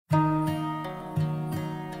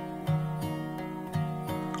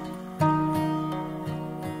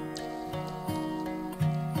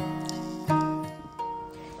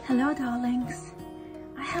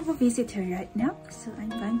visitor right now, so I'm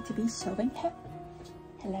going to be showing him.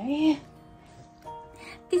 Hello.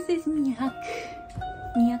 This is Miak.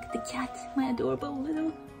 Miak the cat, my adorable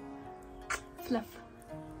little fluff.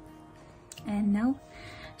 And now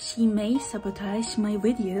she may sabotage my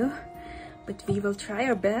video, but we will try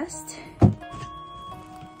our best.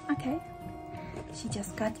 Okay. She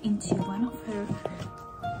just got into one of her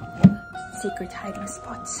secret hiding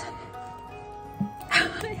spots.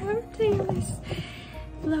 I heard this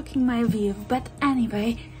blocking my view, but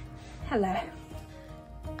anyway, hello.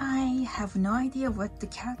 I have no idea what the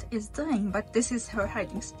cat is doing, but this is her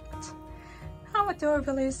hiding spot. How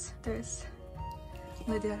adorable is this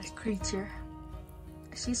little creature?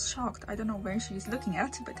 She's shocked. I don't know where she's looking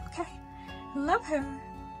at, but okay, love her.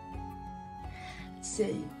 So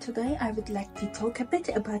today I would like to talk a bit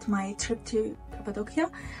about my trip to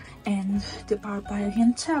Cappadocia and the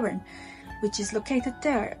Barbarian Tavern, which is located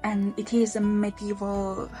there, and it is a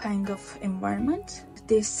medieval kind of environment.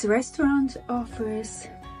 This restaurant offers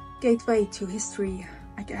gateway to history,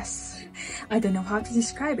 I guess. I don't know how to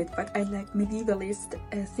describe it, but I like medievalist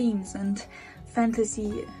themes and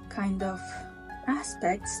fantasy kind of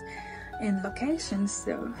aspects and locations.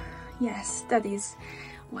 So yes, that is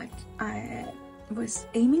what I was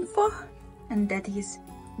aiming for, and that is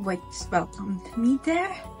what welcomed me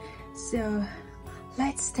there. So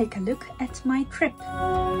let's take a look at my trip.